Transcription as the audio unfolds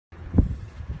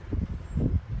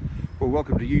Well,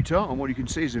 welcome to Utah, and what you can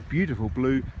see is a beautiful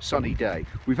blue sunny day.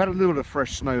 We've had a little bit of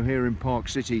fresh snow here in Park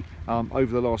City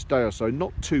over the last day or so,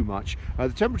 not too much. The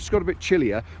temperature's got a bit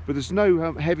chillier, but there's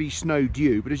no heavy snow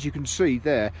due. But as you can see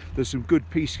there's some good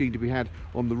piste skiing to be had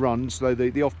on the runs, though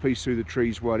the off-piste through the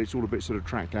trees, well, it's all a bit sort of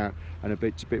tracked out and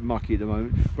it's a bit mucky at the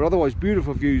moment. But otherwise,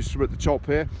 beautiful views from at the top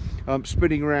here,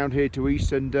 spinning around here to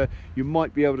east, and you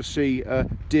might be able to see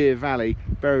Deer Valley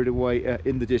buried away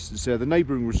in the distance there. The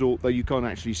neighbouring resort, though, you can't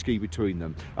actually ski between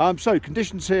them. So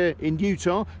conditions here in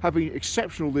Utah have been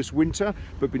exceptional this winter,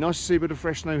 but it'd be nice to see a bit of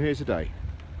fresh snow here today.